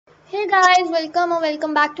Hey guys,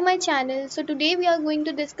 welcome back to my channel. So today we are going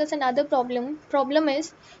to discuss another problem. Problem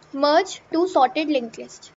is merge two sorted linked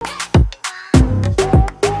lists.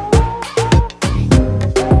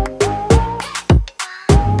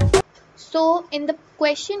 So in the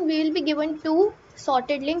question we will be given two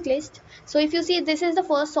sorted linked lists. So if you see, this is the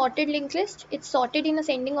first sorted linked list. It's sorted in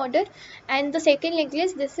ascending order, and the second linked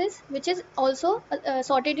list which is also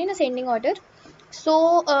sorted in ascending order.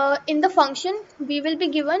 So in the function we will be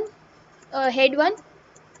given head 1,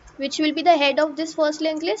 which will be the head of this first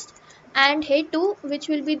linked list, and head 2, which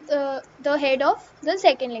will be the head of the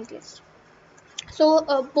second linked list.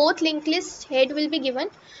 So both linked lists head will be given,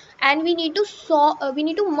 and we need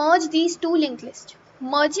to merge these two linked lists.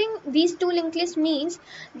 Merging these two linked lists means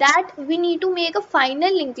that we need to make a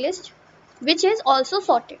final linked list which is also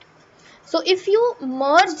sorted. So if you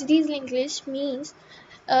merge these linked lists means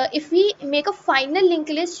if we make a final linked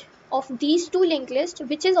list of these two linked lists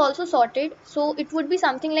which is also sorted, so it would be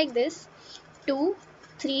something like this: 2,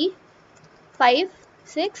 3, 5,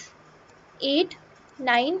 6, 8,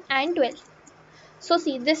 9 and 12. So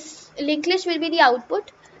see, this linked list will be the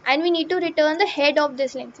output, and we need to return the head of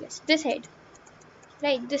this linked list, this head,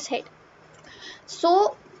 right, this head.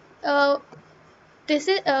 So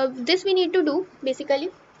this we need to do basically,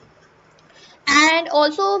 and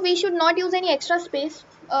also we should not use any extra space,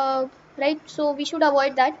 right, so we should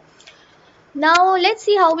avoid that. Now let's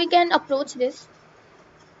see how we can approach this.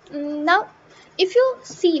 Now if you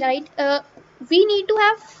see, right, we need to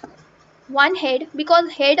have one head,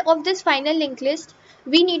 because head of this final linked list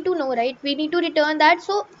we need to know, right, we need to return that.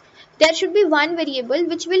 So there should be one variable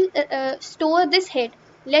which will store this head.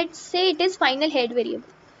 Let's say it is final head variable.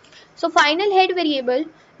 So final head variable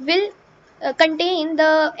will contain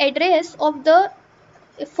the address of the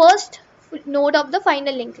first node of the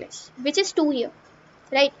final linked list, which is 2 here,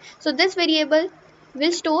 right. So this variable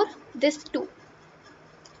will store this 2.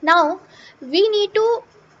 Now we need to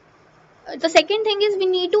the second thing is we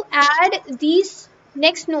need to add these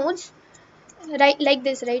next nodes, right, like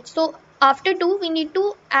this, right. So after 2 we need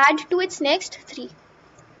to add to its next 3.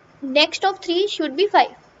 Next of 3 should be 5.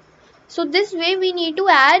 So this way we need to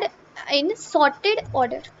add in sorted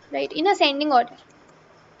order, right, in ascending order.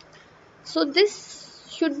 So this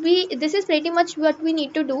is pretty much what we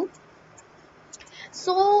need to do.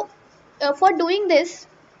 So for doing this,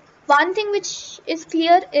 one thing which is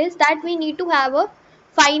clear is that we need to have a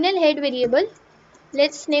final head variable.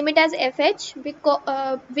 Let's name it as fh,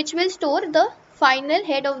 which will store the final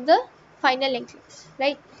head of the final linked list,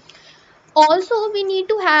 right. Also we need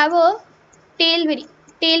to have a tail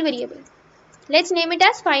variable. Let's name it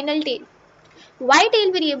as final tail. Why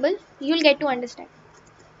tail variable? You'll get to understand.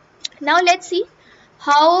 Now let's see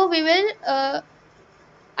how we will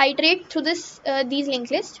iterate through these linked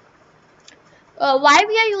lists. Why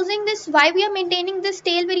we are using this, why we are maintaining this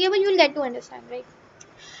tail variable, you'll get to understand, right.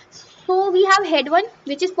 So we have head 1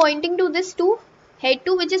 which is pointing to this 2, head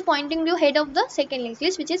 2 which is pointing to head of the second linked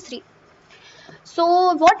list, which is 3.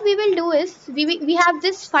 So what we will do is we have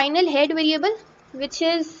this final head variable which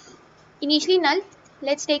is initially null.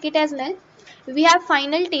 Let's take it as null. We have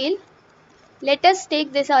final tail. Let us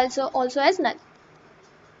take this also as null.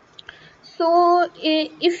 So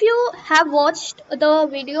if you have watched the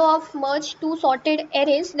video of merge two sorted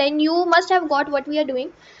arrays, then you must have got what we are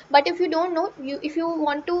doing. But if you don't know, if you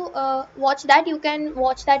want to watch that, you can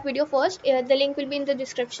watch that video first. The link will be in the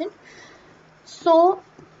description. So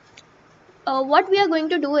what we are going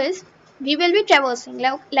to do is we will be traversing,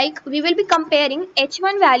 like we will be comparing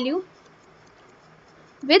h1 value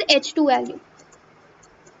with h2 value.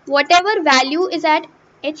 Whatever value is at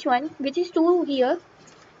h1, which is 2 here,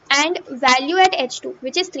 and value at h2,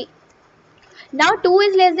 which is 3. Now 2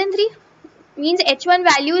 is less than 3 means h1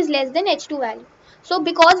 value is less than h2 value. So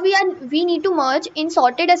because we need to merge in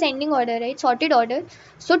sorted ascending order, right, sorted order,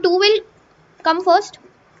 so 2 will come first.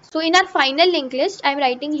 So in our final linked list, I am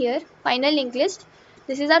writing here final linked list.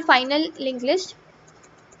 This is our final linked list.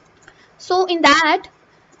 So in that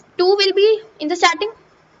 2 will be in the starting.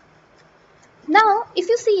 Now if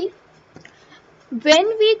you see,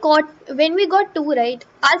 when we got 2, right,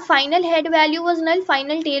 our final head value was null,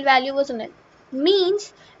 final tail value was null.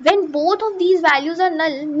 Means when both of these values are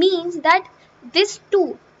null, means that this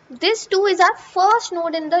 2 is our first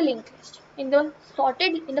node in the linked list, in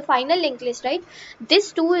the final linked list, right.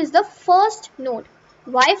 This 2 is the first node.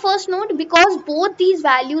 Why first node? Because both these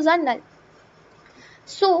values are null.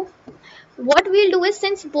 So what we'll do is,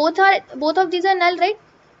 since both of these are null, right,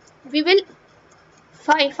 we will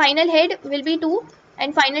final head will be 2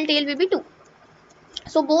 and final tail will be 2.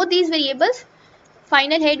 So both these variables,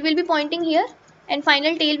 final head will be pointing here and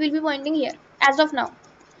final tail will be pointing here as of now.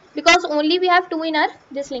 because only we have 2 in our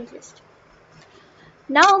this linked list.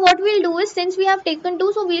 Now what we'll do is, since we have taken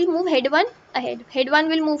 2, so we'll move head 1 ahead. Head 1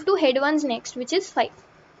 will move to head 1's next, which is 5.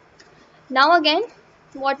 Now again,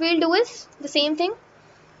 what we'll do is the same thing.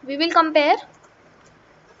 We will compare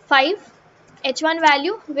 5 h1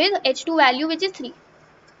 value with h2 value, which is 3.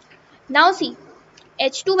 Now see,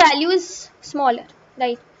 h2 value is smaller,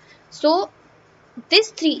 right? So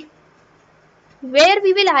this 3, where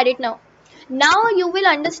we will add it now? Now you will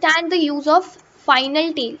understand the use of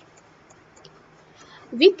final tail.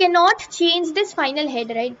 We cannot change this final head,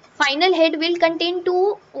 right? Final head will contain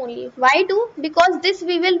 2 only. Why 2? Because this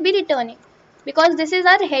we will be returning, because this is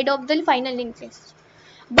our head of the final linked list.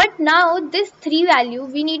 But now this 3 value,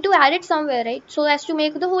 we need to add it somewhere, right? So as to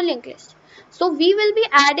make the whole linked list. So we will be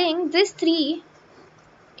adding this 3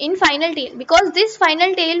 in final tail, because this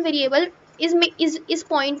final tail variable is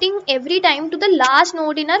pointing every time to the last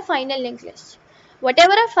node in our final linked list.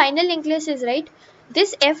 Whatever our final linked list is, right,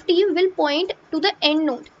 this ft will point to the end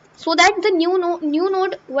node, so that the new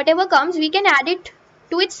node whatever comes, we can add it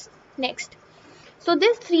to its next. So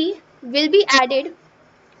this 3 will be added,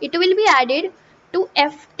 it will be added to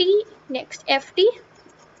ft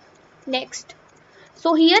next.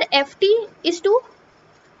 So here ft is to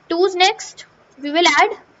 2's next, we will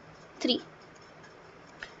add 3.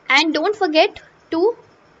 And don't forget to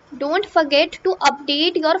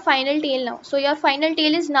update your final tail now. So your final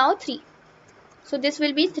tail is now 3. So this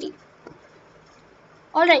will be 3.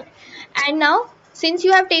 Alright. And now since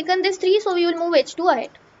you have taken this 3, so we will move h2 ahead.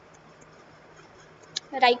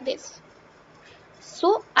 Like this.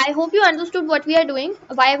 So I hope you understood what we are doing.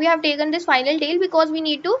 Why we have taken this final tail? Because we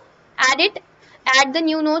need to add the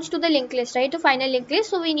new nodes to the linked list, right? To final linked list.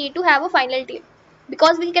 So we need to have a final tail.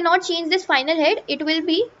 Because we cannot change this final head, it will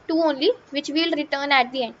be 2 only, which we will return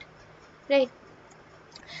at the end, right?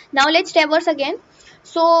 Now let's traverse again.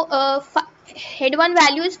 So head 1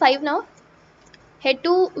 value is 5 now, head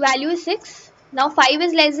 2 value is 6. Now 5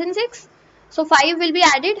 is less than 6, so 5 will be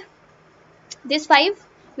added. This 5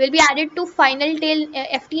 will be added to final tail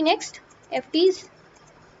ft next, ft's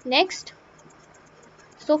next.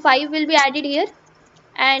 So 5 will be added here,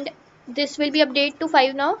 and this will be updated to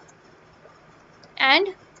 5 now.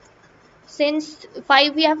 And since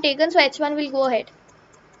 5 we have taken, so h1 will go ahead.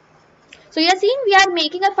 So you are seeing we are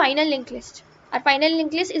making a final linked list. Our final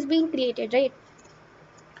linked list is being created, right?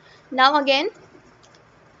 Now again,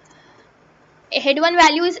 head 1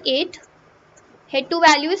 value is 8, head 2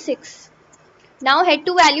 value is 6. Now head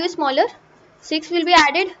 2 value is smaller, 6 will be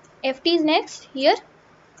added, ft is next here.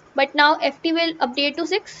 But now ft will update to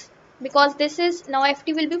 6, because this is now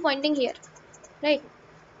ft will be pointing here, right?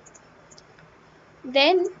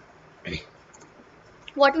 Then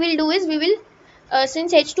what we'll do is, we will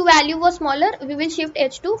since h2 value was smaller, we will shift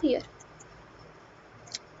h2 here.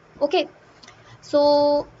 Okay,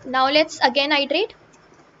 so now let's again iterate.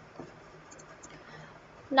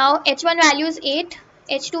 Now h1 value is 8,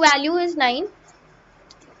 h2 value is 9,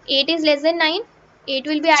 8 is less than 9, 8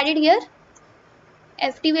 will be added here,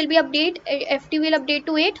 ft will update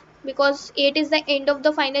to 8, because 8 is the end of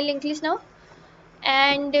the final linked list now.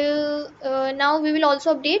 And now we will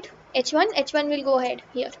also update h1 will go ahead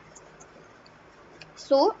here.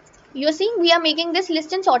 So you are seeing we are making this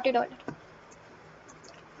list in sorted order.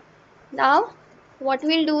 Now what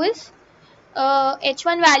we'll do is,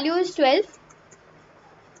 h1 value is 12,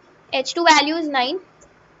 h2 value is 9,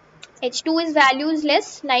 h2 is value is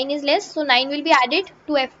less, 9 is less, so 9 will be added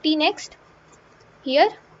to ft next here.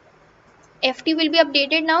 ft will be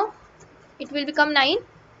updated now, it will become 9.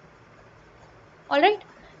 Alright,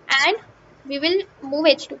 and we will move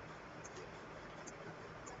h2.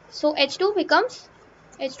 So h2 comes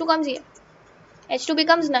here, h2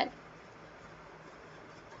 becomes null,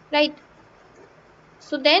 right?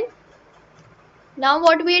 So then now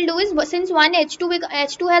what we will do is, since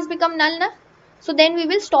h2 has become null now, so then we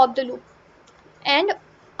will stop the loop. And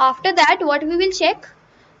after that, what we will check,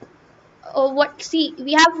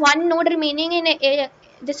 we have one node remaining in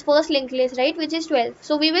this first linked list, right, which is 12.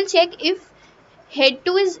 So we will check if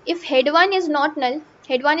head 1 is not null,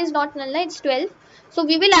 it's 12. So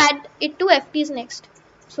we will add it to ft's next.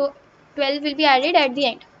 So 12 will be added at the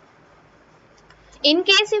end. In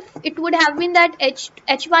case if it would have been that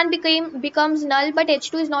h1 becomes null but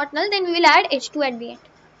h2 is not null, then we will add h2 at the end.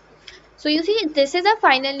 So you see, this is a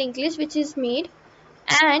final linked list which is made,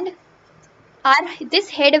 and this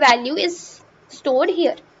head value is stored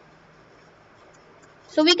here.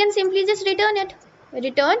 So we can simply just return it.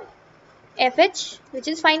 Return fh, which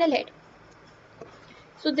is final head.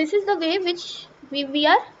 So this is the way which we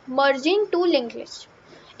are merging two linked lists.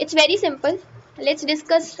 It's very simple. Let's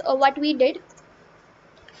discuss what we did.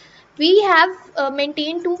 we have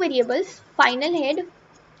maintained two variables, final head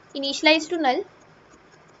initialized to null,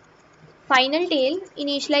 final tail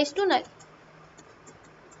initialized to null,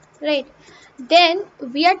 right? Then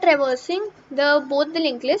we are traversing the both the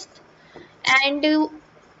linked list, and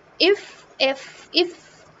if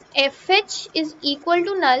fh is equal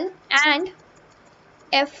to null and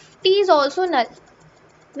ft is also null,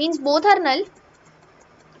 means both are null,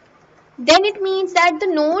 then it means that the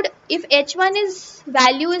node, if h1 is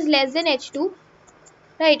value is less than h2,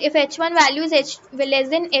 right, if h1 value is less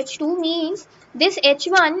than h2, means this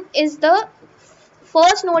h1 is the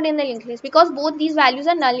first node in the linked list, because both these values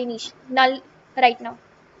are null right now.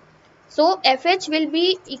 So fh will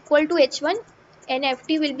be equal to h1 and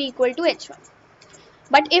ft will be equal to h1.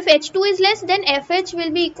 But if h2 is less, then fh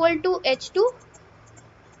will be equal to h2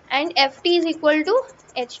 and ft is equal to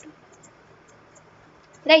h2,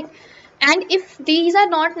 right? And if these are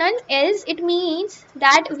not null, else it means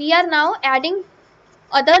that we are now adding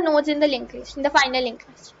other nodes in the linked list, in the final linked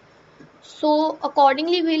list. So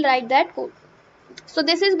accordingly we will write that code. So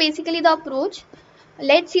this is basically the approach.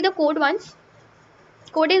 Let's see the code once.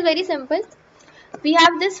 Code is very simple. We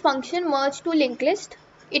have this function merge to linked list.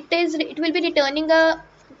 It will be returning the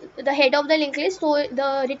head of the linked list, so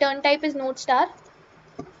the return type is node star.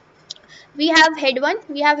 We have head 1,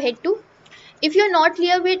 we have head 2. If you are not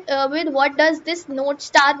clear with what does this node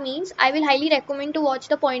star means, I will highly recommend to watch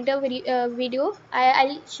the pointer video.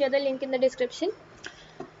 I'll share the link in the description.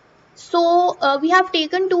 So we have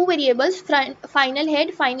taken two variables, final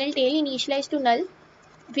head, final tail, initialized to null.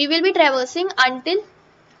 We will be traversing until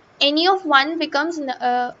any of one becomes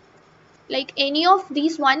any of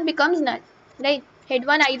these one becomes null, right?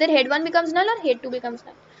 Either head 1 becomes null or head 2 becomes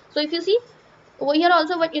null. So if you see over here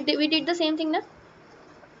also, we did the same thing now.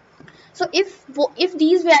 So if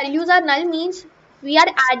these values are null, means we are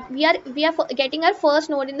getting our first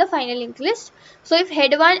node in the final linked list. So if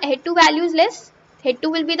head 2 value is less, head 2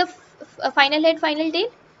 will be the final head, final tail,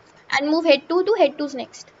 and move head 2 to head 2's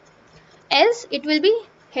next. Else it will be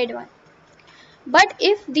head 1. But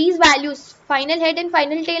if these values, final head and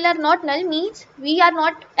final tail, are not null, means we are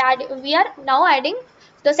now adding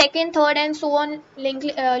the second, third, and so on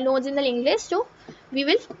nodes in the linked list. So we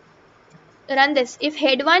will run this. If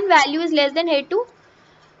head 1 value is less than head 2,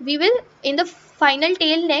 we will, in the final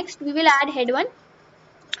tail next, we will add head 1.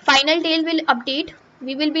 Final tail will update.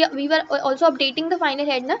 We were also updating the final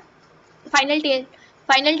head, na? Final tail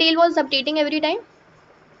was updating every time.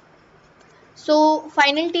 So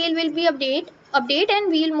final tail will be update,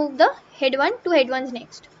 and we will move the head 1 to head 1's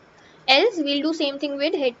next. Else we will do same thing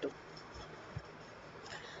with head 2.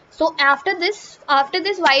 So after this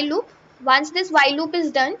while loop, once this while loop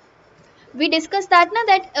is done, we discussed that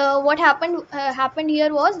what happened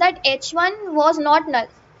here was that h1 was not null,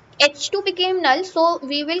 h2 became null, so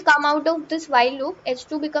we will come out of this while loop.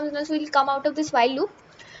 H2 becomes null, so we will come out of this while loop.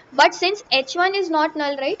 But since h1 is not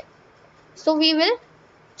null, right, so we will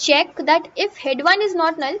check that if head 1 is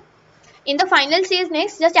not null, in the final stage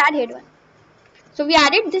next, just add head 1. So we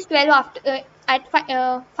added this 12 after at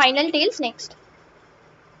final tails next,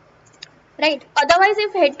 right? Otherwise,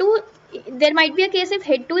 if head 2, there might be a case if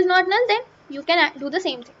head 2 is not null, then you can do the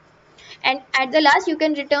same thing, and at the last you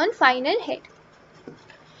can return final head.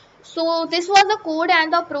 So this was the code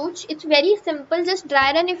and the approach. It's very simple. Just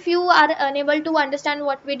dry run if you are unable to understand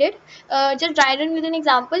what we did. Just dry run with an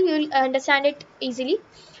example. You will understand it easily.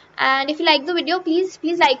 And if you like the video, please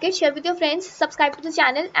like it, share with your friends, subscribe to the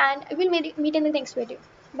channel, and we will meet in the next video.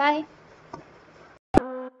 Bye.